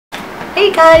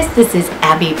Hey guys, this is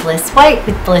Abby Bliss White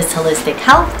with Bliss Holistic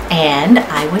Health, and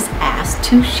I was asked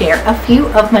to share a few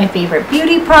of my favorite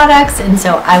beauty products, and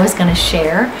so I was going to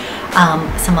share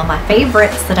some of my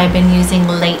favorites that I've been using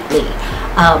lately.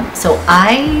 So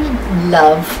I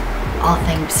love all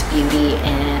things beauty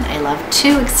and I love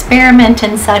to experiment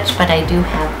and such, but I do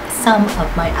have some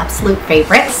of my absolute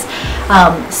favorites.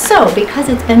 So because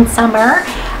it's been summer,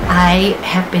 I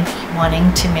have been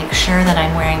wanting to make sure that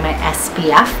I'm wearing my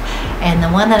SPF, and the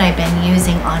one that I've been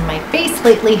using on my face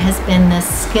lately has been the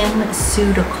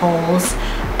Skinceuticals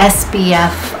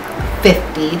SPF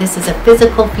 50. This is a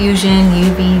physical fusion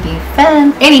UV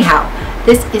defense. Anyhow,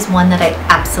 this is one that I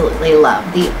absolutely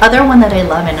love. The other one that I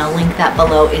love, and I'll link that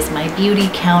below, is my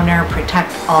Beautycounter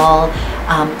Protect All.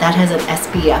 That has an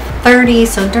SPF 30,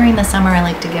 so during the summer I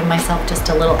like to give myself just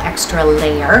a little extra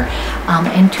layer.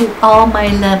 And to all my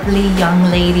lovely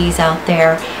young ladies out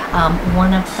there,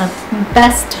 one of the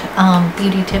best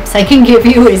beauty tips I can give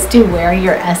you is to wear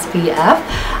your SPF.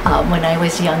 When I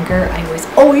was younger, I was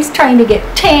always trying to get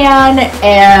tan,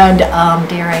 and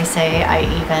dare I say, I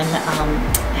even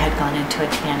had gone into a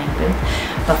tanning booth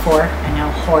before. I know,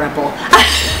 horrible.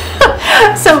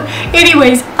 So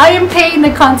anyways, I am paying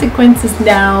the consequences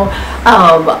now.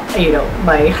 You know,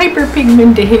 my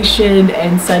hyperpigmentation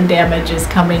and sun damage is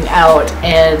coming out,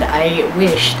 and I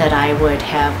wish that I would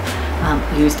have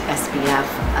used SPF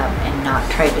and not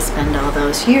tried to spend all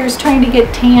those years trying to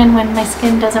get tan when my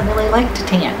skin doesn't really like to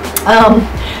tan.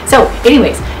 So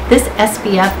anyways, this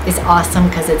SPF is awesome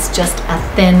because it's just a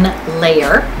thin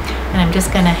layer. And I'm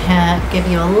just going to give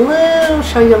you a little,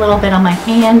 show you a little bit on my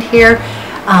hand here.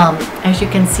 As you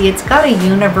can see, it's got a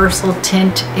universal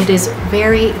tint. It is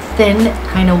very thin,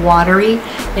 kind of watery,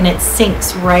 and it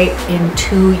sinks right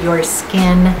into your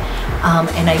skin.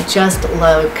 And I just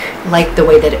like the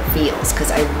way that it feels, because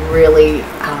I really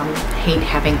hate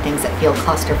having things that feel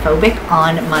claustrophobic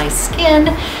on my skin,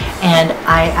 and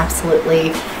I absolutely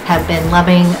have been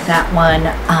loving that one.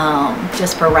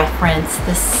 Just for reference,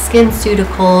 the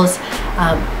Skinceuticals,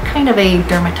 kind of a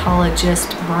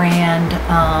dermatologist brand,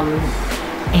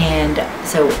 and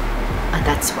so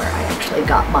that's where I actually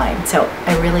got mine. So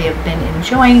I really have been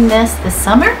enjoying this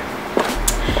summer.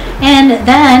 And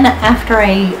then after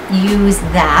I use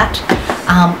that,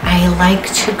 I like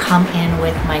to come in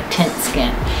with my Tint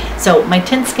Skin. So my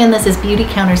Tint Skin, this is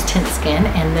Beautycounter's Tint Skin,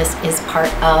 and this is part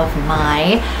of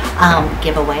my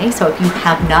giveaway. So if you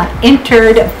have not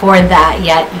entered for that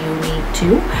yet, you need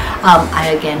to.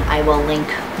 Again, I will link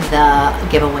the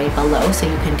giveaway below so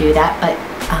you can do that. But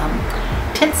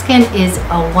Tint Skin is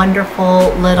a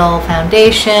wonderful little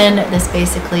foundation. This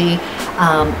basically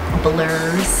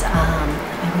blurs,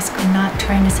 I'm not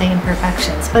trying to say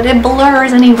imperfections, but it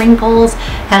blurs any wrinkles,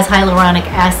 has hyaluronic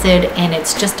acid, and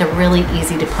it's just a really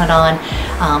easy to put on,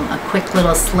 a quick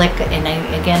little slick. And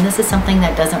again, this is something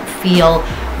that doesn't feel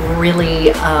really,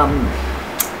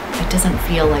 it doesn't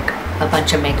feel like a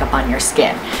bunch of makeup on your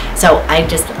skin. So I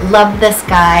just love this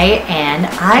guy, and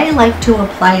I like to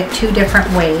apply it two different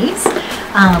ways.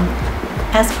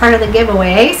 As part of the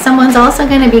giveaway, someone's also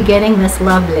going to be getting this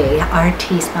lovely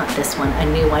Artis, not this one, a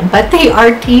new one, but the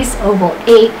Artis Oval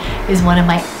 8 is one of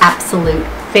my absolute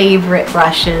favorite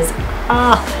brushes.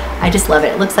 I just love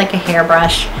it. It looks like a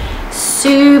hairbrush,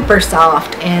 super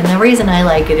soft, and the reason I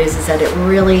like it is that it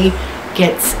really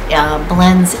gets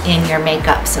blends in your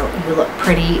makeup, so you look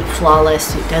pretty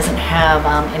flawless. It doesn't have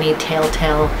any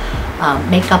telltale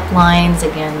makeup lines.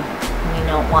 Again, we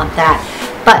don't want that.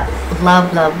 But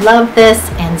love, love, love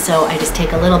this, and so I just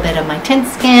take a little bit of my Tint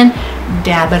Skin,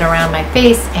 dab it around my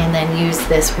face, and then use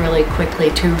this really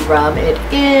quickly to rub it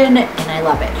in, and I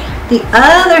love it. The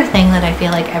other thing that I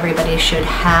feel like everybody should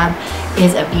have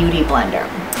is a beauty blender.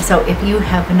 So if you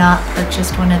have not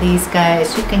purchased one of these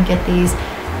guys, you can get these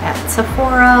at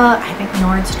Sephora, I think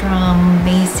Nordstrom,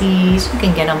 Macy's. You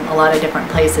can get them a lot of different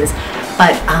places,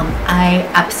 but I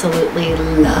absolutely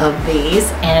love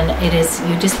these. And it is,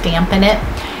 you just dampen it,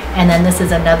 and then this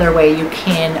is another way you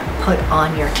can put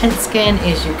on your Tint Skin,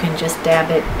 is you can just dab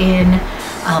it in.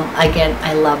 Again,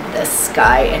 I love this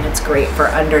guy, and it's great for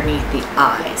underneath the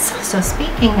eyes. So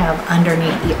speaking of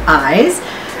underneath the eyes,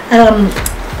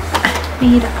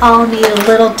 I'll need a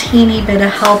little teeny bit of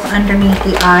help underneath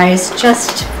the eyes,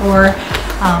 just for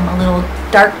a little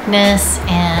darkness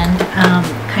and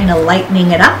kind of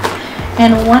lightening it up.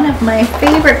 And one of my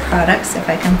favorite products, if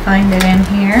I can find it in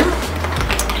here,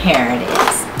 here it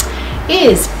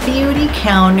is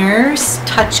Beautycounter's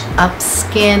Touch Up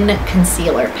Skin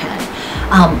Concealer Pen.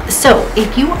 So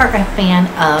if you are a fan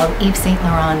of Yves Saint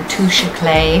Laurent Touche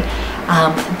Clay,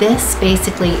 this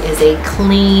basically is a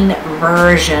clean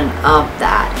version of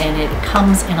that, and it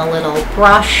comes in a little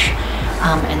brush,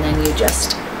 and then you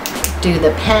just do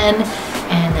the pen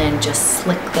and then just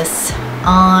slick this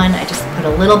on. I just put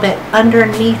a little bit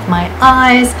underneath my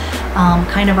eyes,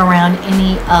 kind of around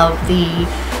any of the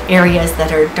areas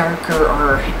that are darker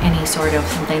or any sort of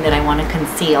something that I want to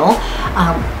conceal.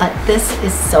 But this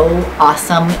is so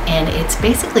awesome, and it's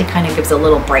basically kind of gives a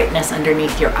little brightness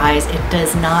underneath your eyes. It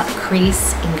does not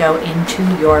crease and go into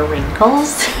your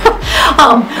wrinkles.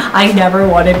 I never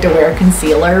wanted to wear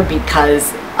concealer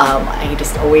because I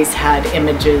just always had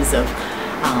images of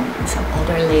some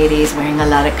older ladies wearing a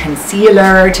lot of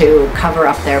concealer to cover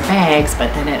up their bags,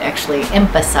 but then it actually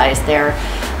emphasized their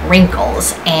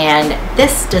wrinkles, and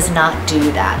this does not do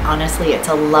that. Honestly, it's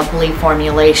a lovely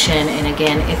formulation, and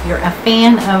again, if you're a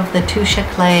fan of the Touche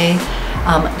Clay,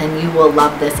 then you will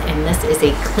love this. And this is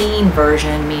a clean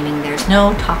version, meaning there's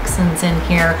no toxins in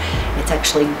here. It's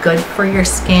actually good for your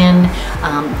skin.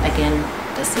 Again,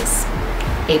 this is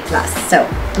A+. So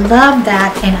love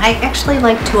that, and I actually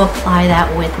like to apply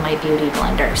that with my beauty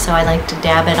blender. So I like to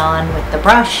dab it on with the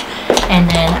brush, and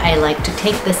then I like to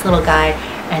take this little guy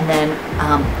and then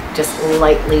just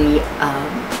lightly,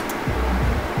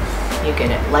 you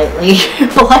get it, lightly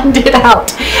blend it out.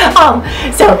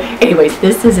 So anyways,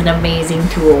 this is an amazing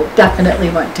tool. Definitely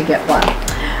want to get one.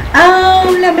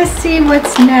 Let me see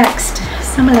what's next.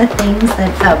 Some of the things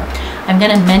that I'm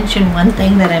going to mention one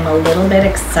thing that I'm a little bit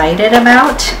excited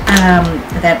about,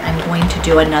 that I'm going to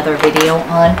do another video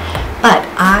on. But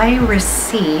I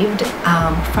received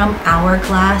from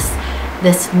Hourglass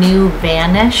this new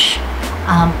Vanish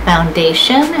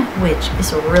foundation, which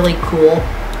is really cool.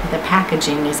 The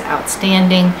packaging is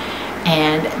outstanding,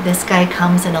 and this guy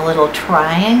comes in a little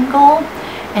triangle,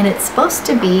 and it's supposed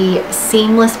to be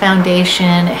seamless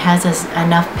foundation. It has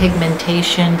enough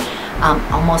pigmentation,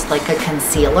 almost like a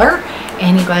concealer,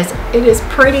 and you guys, it is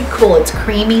pretty cool. It's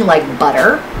creamy like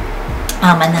butter.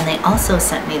 And then they also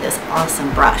sent me this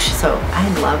awesome brush. So I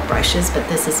love brushes, but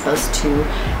this is supposed to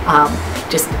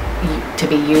just to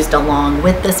be used along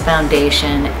with this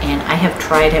foundation, and I have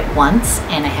tried it once,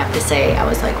 and I have to say I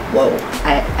was like, whoa,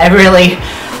 I really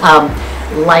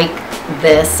like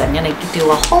this. I'm going to do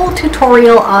a whole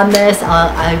tutorial on this.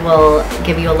 I will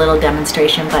give you a little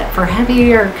demonstration, but for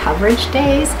heavier coverage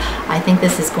days, I think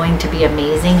this is going to be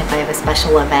amazing if I have a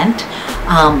special event.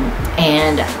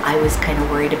 And I was kind of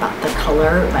worried about the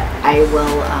color, but I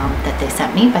will, that they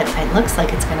sent me, but it looks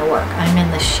like it's going to work. I'm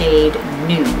in the shade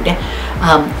Nude,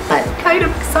 but kind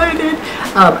of excited.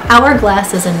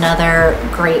 Hourglass is another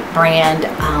great brand.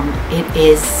 It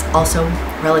is also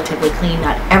relatively clean.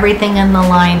 Not everything in the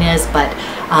line is, but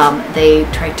they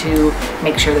try to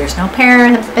make sure there's no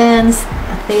parabens,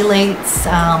 phthalates,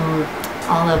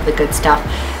 all of the good stuff.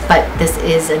 But this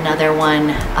is another one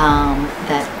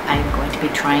that I'm going to be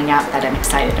trying out that I'm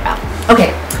excited about.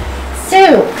 Okay,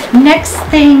 so next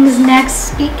things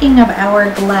next. Speaking of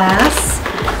Hourglass,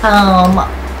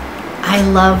 I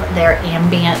love their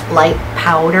ambient light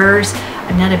powders.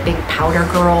 I'm not a big powder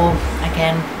girl.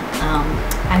 Again,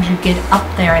 as you get up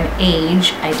there in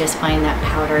age, I just find that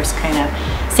powders kind of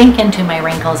sink into my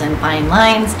wrinkles and fine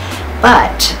lines.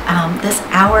 But this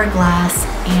Hourglass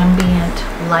ambient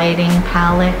lighting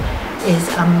palette is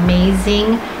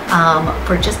amazing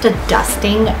for just a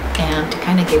dusting and to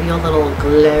kind of give you a little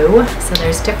glow. So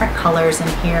there's different colors in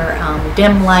here,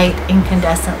 dim light,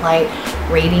 incandescent light,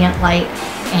 radiant light,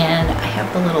 and I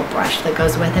have the little brush that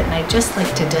goes with it, and I just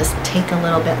like to just take a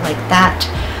little bit like that,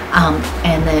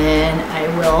 and then I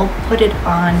will put it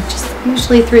on just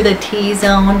usually through the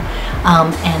T-zone,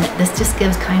 and this just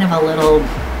gives kind of a little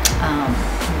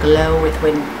glow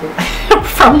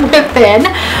from within.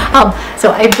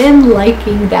 So I've been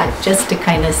liking that just to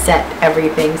kind of set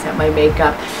everything, set my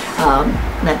makeup.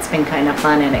 That's been kind of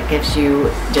fun, and it gives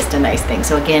you just a nice thing.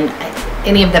 So again,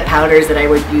 any of the powders that I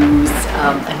would use,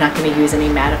 I'm not going to use any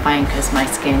mattifying because my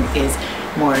skin is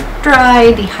more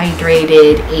dry,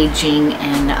 dehydrated, aging,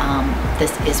 and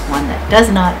this is one that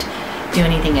does not do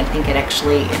anything. I think it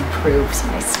actually improves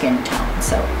my skin tone.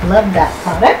 So love that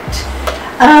product.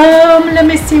 Let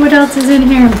me see what else is in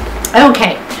here.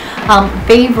 Okay,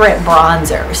 favorite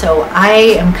bronzer. So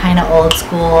I am kind of old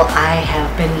school. I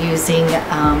have been using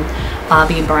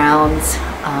Bobbi Brown's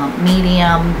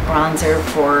medium bronzer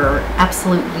for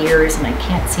absolute years, and I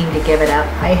can't seem to give it up.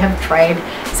 I have tried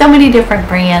so many different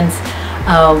brands,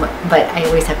 but I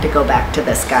always have to go back to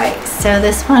this guy. So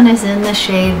this one is in the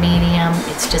shade medium.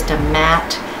 It's just a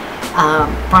matte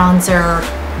bronzer,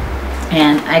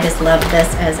 and I just love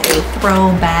this as a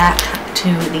throwback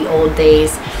to the old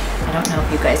days. I don't know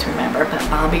if you guys remember, but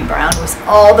Bobbi Brown was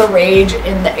all the rage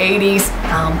in the 80s.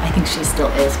 I think she still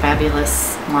is.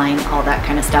 Fabulous line, all that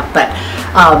kind of stuff. But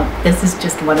this is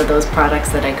just one of those products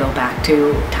that I go back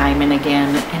to time and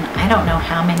again. And I don't know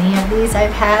how many of these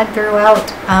I've had throughout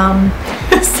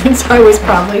since I was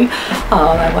probably,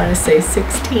 I want to say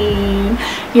 16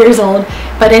 years old.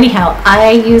 But anyhow,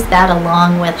 I use that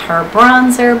along with her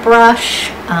bronzer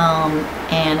brush.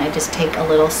 And I just take a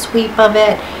little sweep of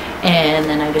it. And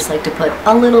then I just like to put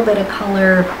a little bit of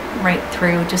color right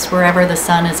through, just wherever the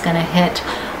sun is going to hit.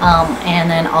 And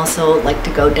then also like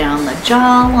to go down the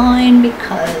jawline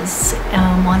because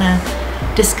I want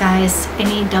to disguise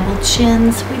any double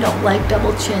chins. We don't like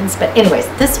double chins. But anyways,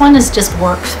 this one is just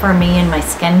works for me in my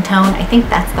skin tone. I think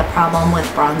that's the problem with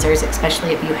bronzers,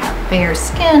 especially if you have fair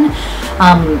skin.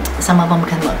 Some of them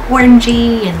can look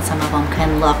orangey and some of them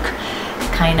can look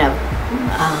kind of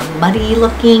muddy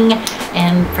looking,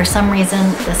 and for some reason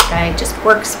this guy just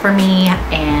works for me,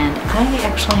 and I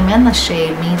actually am in the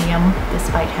shade medium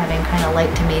despite having kind of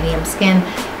light to medium skin.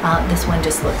 This one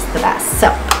just looks the best. So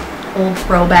old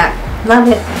throwback, love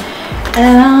it.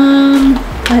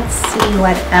 Let's see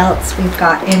what else we've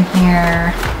got in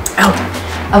here.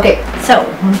 Oh, okay, so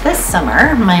this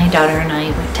summer my daughter and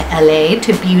I went to LA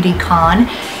to BeautyCon,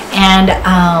 and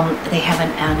they have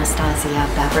an Anastasia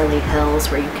Beverly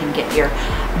Hills where you can get your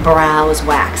brows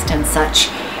waxed and such.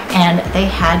 And they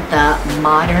had the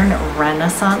Modern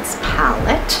Renaissance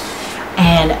palette.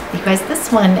 And you guys,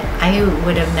 this one, I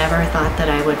would have never thought that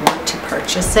I would want to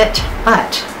purchase it,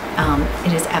 but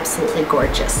it is absolutely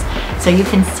gorgeous. So you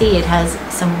can see it has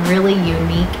some really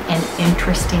unique and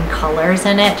interesting colors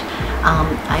in it.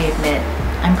 I admit,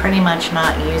 I'm pretty much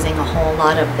not using a whole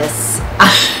lot of this.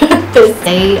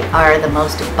 They are the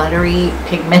most buttery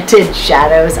pigmented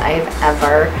shadows I've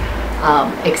ever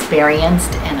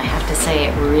experienced, and I have to say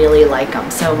I really like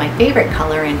them. So my favorite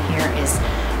color in here is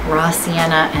Raw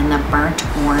Sienna and the Burnt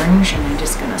Orange, and I'm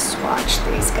just gonna swatch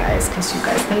these guys because you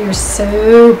guys, they are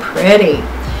so pretty.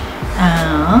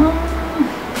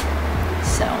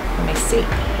 So let me see.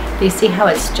 Do you see how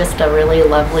it's just a really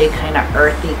lovely kind of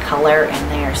earthy color,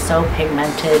 and they are so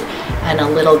pigmented and a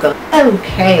little go.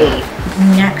 Okay,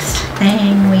 next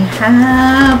thing we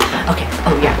have, okay,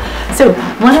 oh yeah. So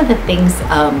one of the things,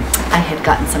 I had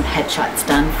gotten some headshots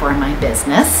done for my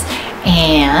business,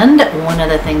 and one of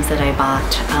the things that I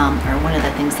bought, or one of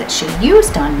the things that she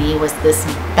used on me was this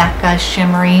Becca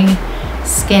Shimmery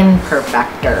Skin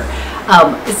Perfector.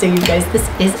 So you guys, this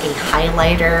is a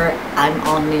highlighter. I'm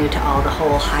all new to all the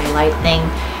whole highlight thing,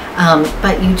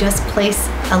 but you just place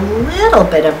a little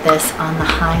bit of this on the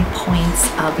high points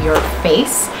of your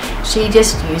face. She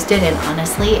just used it, and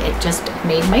honestly, it just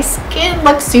made my skin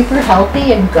look super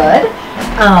healthy and good.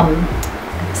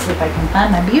 Let's see if I can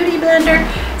find my beauty blender.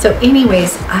 So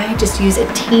anyways, I just use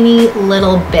a teeny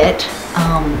little bit,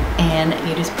 and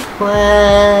you just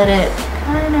put it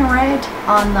kind of right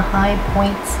on the high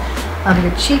points of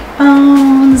your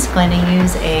cheekbones. Going to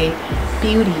use a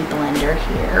beauty blender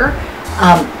here.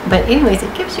 But anyways,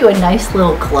 it gives you a nice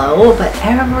little glow, but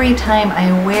every time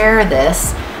I wear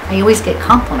this, I always get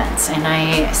compliments,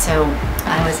 and so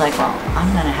I was like, well,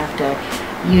 I'm gonna have to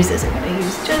use this. I'm gonna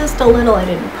use just a little. I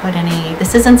didn't put any,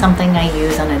 this isn't something I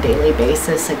use on a daily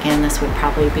basis. Again, this would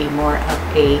probably be more of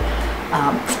a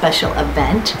special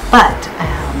event, but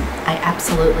I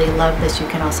absolutely love this. You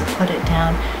can also put it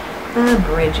down the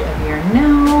bridge of your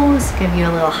nose, give you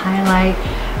a little highlight,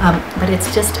 but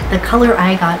it's just, the color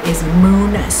I got is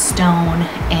Moonstone,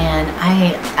 and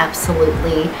I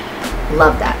absolutely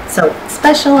love that. So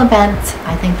special events,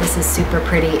 I think this is super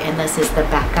pretty, and this is the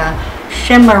Becca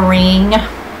Shimmering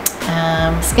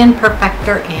Skin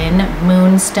Perfector in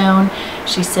Moonstone.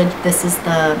 She said this is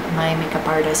my makeup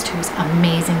artist, who's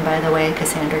amazing, by the way,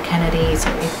 Cassandra Kennedy. So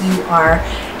if you are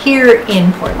here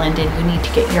in Portland and you need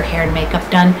to get your hair and makeup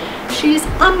done, she's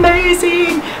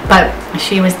amazing. But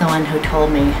she was the one who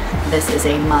told me this is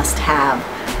a must-have.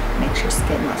 Makes your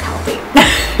skin look healthy,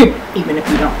 even if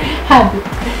you don't have it.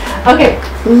 Okay,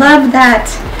 love that.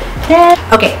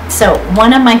 Okay, so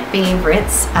one of my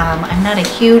favorites, I'm not a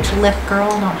huge lip girl,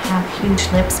 don't have huge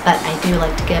lips, but I do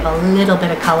like to give a little bit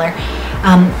of color.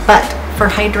 But for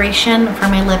hydration for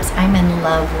my lips, I'm in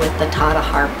love with the Tata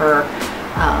Harper,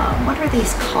 what are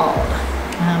these called?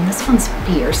 This one's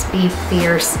Fierce, Be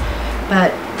Fierce,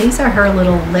 but these are her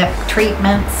little lip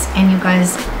treatments, and you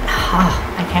guys,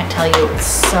 I can't tell you, it's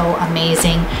so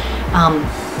amazing.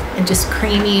 And just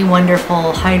creamy,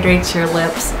 wonderful, hydrates your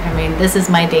lips. I mean, this is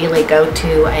my daily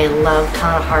go-to. I love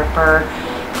Tata Harper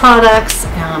products,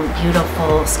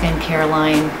 beautiful skincare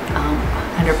line,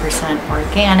 100%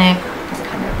 organic,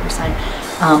 100% sign.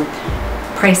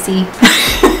 Pricey.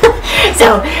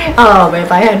 So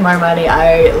if I had more money,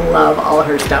 I love all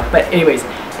her stuff. But anyways,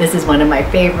 this is one of my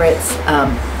favorites.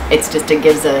 It's just, it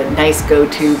gives a nice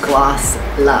go-to gloss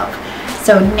love.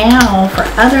 So now for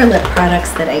other lip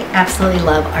products that I absolutely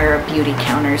love are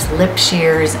Beautycounter's lip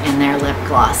sheers and their lip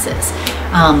glosses.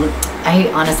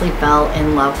 I honestly fell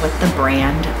in love with the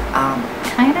brand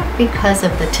kind of because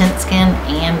of the Tint Skin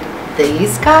and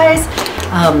these guys.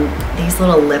 These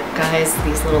little lip guys,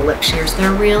 these little lip sheers,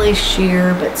 they're really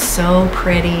sheer but so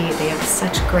pretty. They have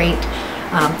such great,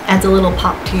 adds a little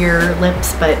pop to your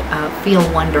lips, but feel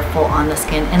wonderful on the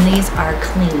skin. And these are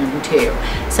clean too.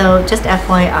 So just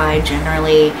FYI,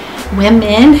 generally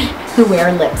women who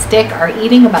wear lipstick are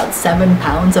eating about 7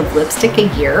 pounds of lipstick a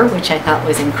year, which I thought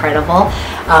was incredible.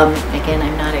 Again,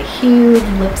 I'm not a huge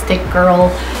lipstick girl,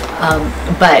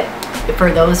 but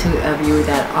for those of you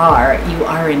that are, you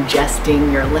are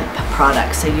ingesting your lip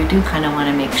products, so you do kind of want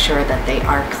to make sure that they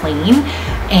are clean.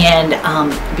 And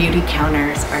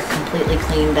Beautycounters are completely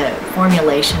clean. The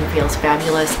formulation feels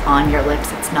fabulous on your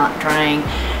lips. It's not drying,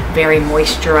 very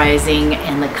moisturizing,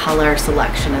 and the color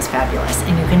selection is fabulous.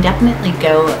 And you can definitely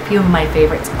go, a few of my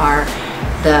favorites are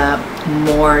the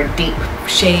more deep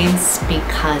shades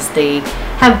because they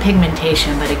have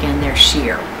pigmentation, but again, they're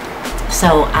sheer.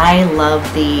 So I love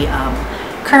the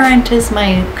Currant is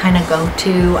my kind of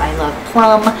go-to. I love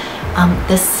Plum.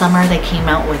 This summer they came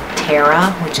out with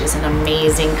Terra, which is an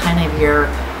amazing kind of your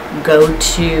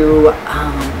go-to,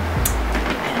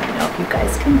 I don't know if you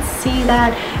guys can see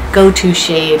that, go-to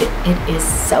shade. It is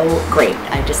so great.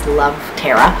 I just love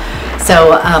Terra.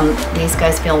 So these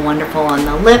guys feel wonderful on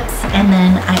the lips. And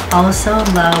then I also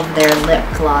love their lip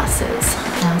glosses.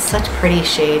 Such pretty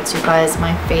shades, you guys.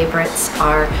 My favorites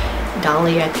are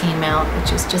Dahlia came out,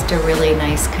 which is just a really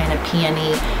nice kind of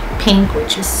peony pink,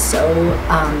 which is so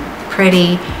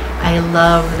pretty. I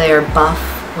love their Buff,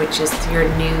 which is your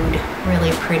nude,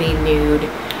 really pretty nude.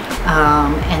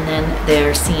 And then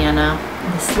their Sienna.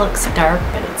 This looks dark,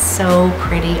 but it's so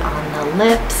pretty on the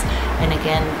lips. And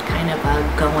again, kind of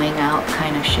a going out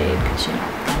kind of shade, because you know,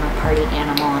 I'm a party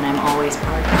animal and I'm always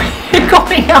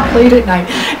going out late at night.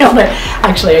 No, but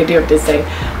actually I do have to say,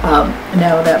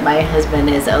 now that my husband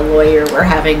is a lawyer, we're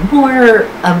having more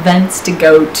events to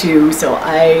go to, so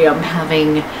I am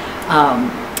having,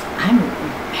 I'm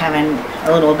having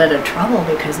a little bit of trouble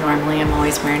because normally I'm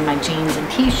always wearing my jeans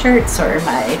and t-shirts or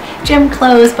my gym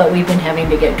clothes, but we've been having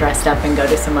to get dressed up and go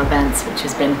to some events, which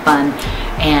has been fun.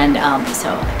 And so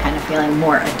I'm kind of feeling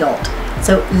more adult.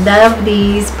 So love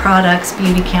these products,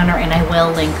 Beautycounter, and I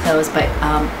will link those, but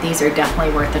these are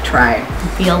definitely worth a try.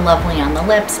 Feel lovely on the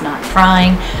lips, not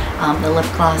drying. The lip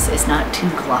gloss is not too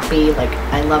gloppy. Like,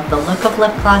 I love the look of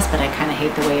lip gloss, but I kind of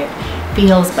hate the way it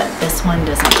feels, but this one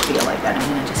doesn't feel like that. I'm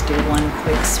going to just do one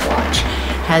quick swatch.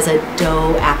 Has a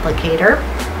dough applicator,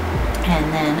 and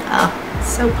then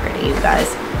so pretty, you guys.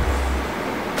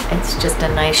 It's just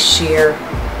a nice sheer,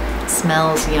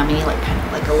 smells yummy, like kind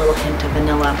of like a little hint of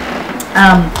vanilla.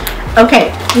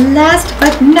 Okay, last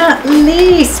but not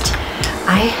least,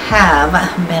 I have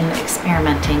been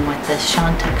experimenting with the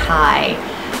Chantecaille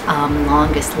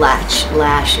Longest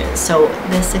lashes. So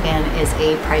this again is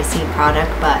a pricey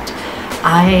product, but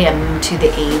I am to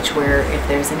the age where if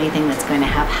there's anything that's going to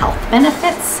have health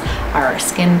benefits or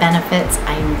skin benefits,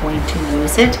 I'm going to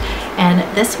use it. And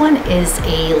this one is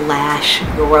a lash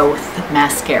growth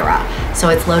mascara. So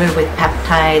it's loaded with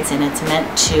peptides and it's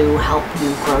meant to help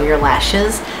you grow your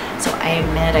lashes. So I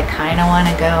admit I kind of want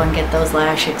to go and get those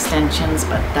lash extensions,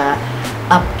 but the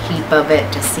upkeep of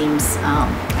it just seems, I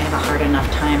have a hard enough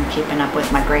time keeping up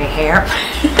with my gray hair.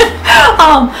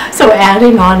 So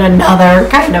adding on another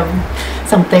kind of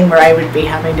something where I would be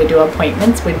having to do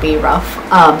appointments would be rough.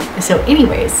 So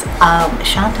anyways,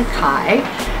 Chantecaille,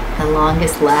 the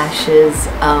longest lashes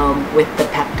with the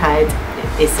peptides,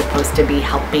 is supposed to be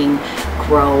helping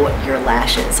grow your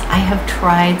lashes. I have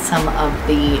tried some of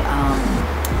the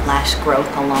lash growth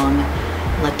along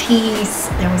Latisse.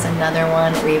 There was another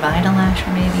one, Revitalash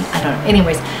maybe, I don't know.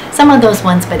 Anyways, some of those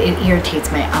ones, but it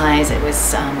irritates my eyes. It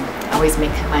was always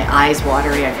making my eyes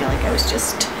watery. I feel like I was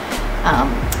just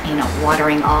you know,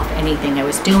 watering off anything I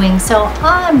was doing. So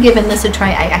I'm giving this a try.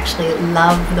 I actually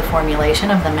love the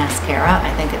formulation of the mascara.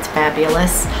 I think it's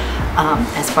fabulous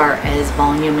as far as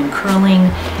volume and curling,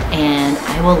 and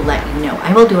I will let you know.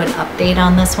 I will do an update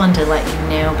on this one to let you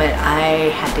know, but I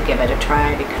had to give it a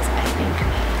try because I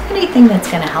think anything that's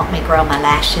going to help me grow my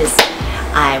lashes,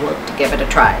 I will give it a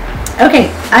try.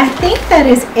 Okay, I think that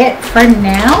is it for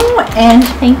now, and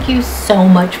thank you so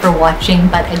much for watching.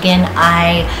 But again,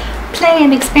 I play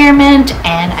and experiment,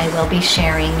 and I will be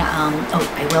sharing,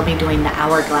 I will be doing the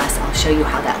Hourglass. I'll show you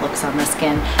how that looks on the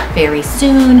skin very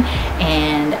soon,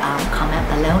 and comment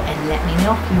below and let me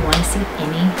know if you want to see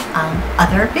any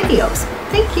other videos.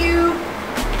 Thank you.